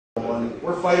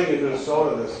We're fighting in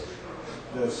Minnesota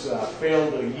this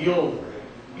failed to yield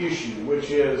issue,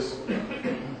 which is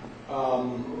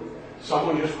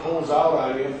someone just pulls out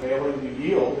on you failing to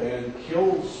yield and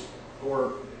kills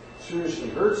or seriously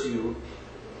hurts you.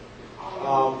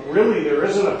 Really, there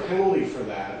isn't a penalty for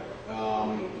that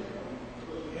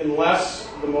unless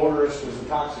the motorist is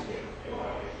intoxicated.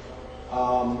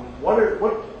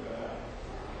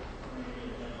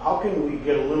 How can we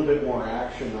get a little bit more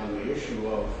action on the issue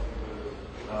of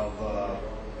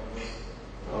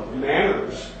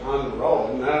manners on the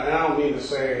road? And I don't mean to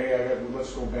say, hey,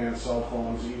 let's go ban cell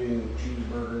phones, eating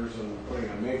cheeseburgers, and putting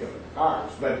on makeup in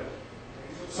cars. But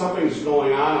something's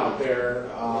going on out there.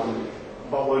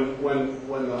 But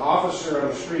when the officer on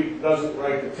the street doesn't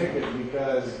write the ticket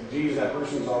because, geez, that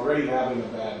person's already having a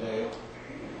bad day,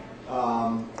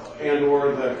 and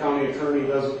or the county attorney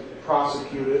doesn't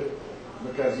prosecute it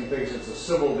because he thinks it's a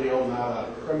civil deal, not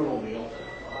a criminal deal,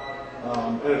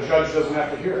 and a judge doesn't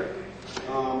have to hear it.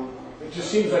 It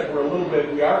just seems like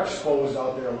we are exposed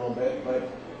out there a little bit,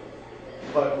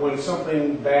 but when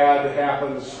something bad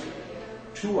happens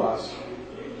to us,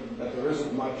 that there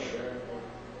isn't much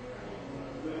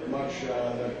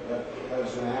that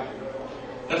is going to happen.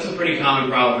 That's a pretty common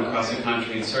problem across the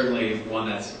country, and certainly one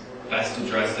that's best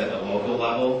addressed at the local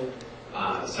level.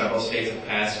 Several states have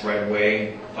passed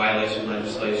right-of-way violation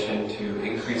legislation to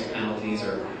increase penalties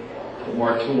or put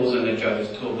more tools in the judge's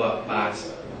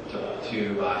toolbox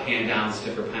to hand down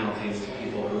stiffer penalties to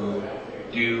people who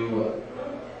do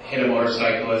hit a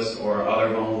motorcyclist or other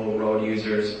vulnerable road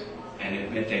users and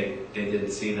admit they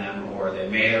didn't see them, or they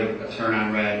made a turn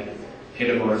on red, hit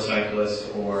a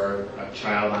motorcyclist or a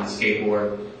child on a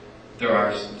skateboard. There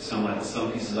are some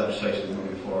pieces of legislation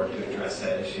moving forward to address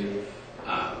that issue.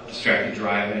 Distracted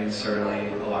driving is certainly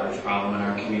a large problem in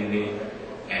our community,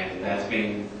 and that's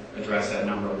being addressed at a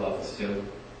number of levels too.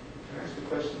 Can I ask a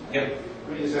question? Yeah.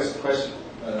 Let me just ask a question.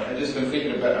 I've just been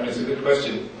thinking about, it's a good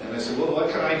question, and I said, well, what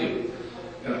can I do?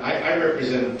 And I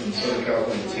represent in Southern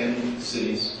California 10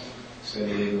 cities, San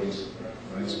Diego's,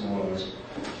 right, small ones.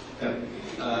 And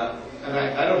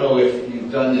I don't know if you've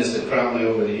done this, and probably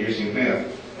over the years you have.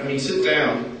 Sit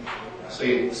down,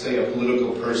 say a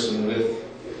political person with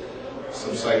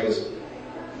some cyclists,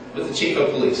 with the chief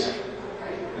of police,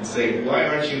 and say, why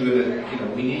aren't you going to,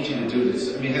 we need you to do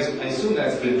this. I assume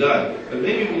that's been done, but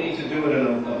maybe we need to do it in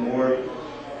a more,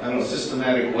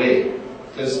 systematic way.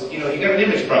 Because, you got an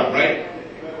image problem, right?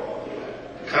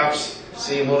 Cops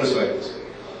see a motorcyclist.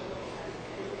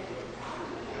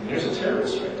 And there's a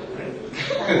terrorist right there, right?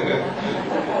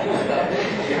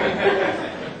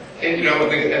 And the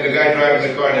guy driving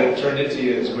the car that turned into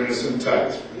you is wearing a suit and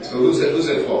ties. So who's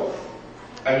at fault?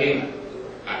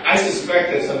 I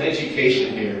suspect that some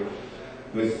education here,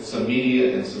 with some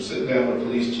media and some sitting down with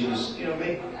police chiefs,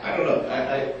 I don't know.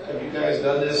 Have you guys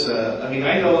done this?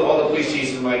 I know all the police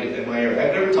chiefs in my area.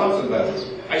 I've never talked to them about this.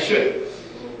 I should.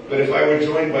 But if I were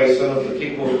joined by some of the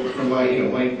people from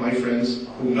my friends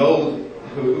who know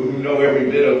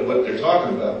every bit of what they're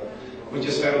talking about, we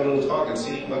just have a little talk and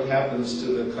see what happens to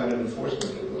the kind of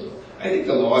enforcement that goes on. I think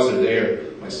the laws are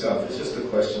there myself. It's just a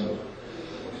question of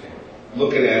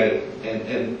looking at it,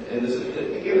 and there's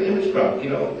again an image problem.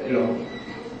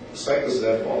 Cyclists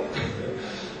are at fault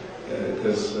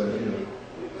because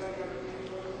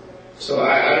So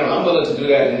I don't know. I'm willing to do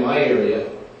that in my area.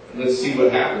 Let's see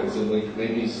what happens, and we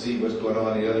maybe see what's going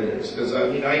on in the other areas. Because I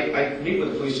meet with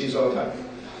the police chiefs all the time.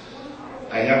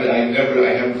 I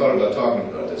haven't thought about talking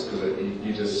about this because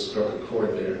you just struck a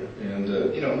chord there. And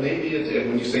maybe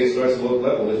when you say it starts at the local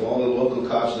level, if all the local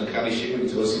cops in the county shooting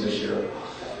to us in the sheriff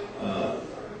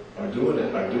are doing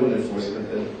enforcement,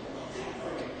 then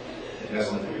it has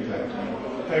an impact.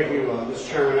 Thank you, Mr.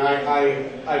 Chairman.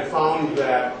 I found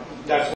that that's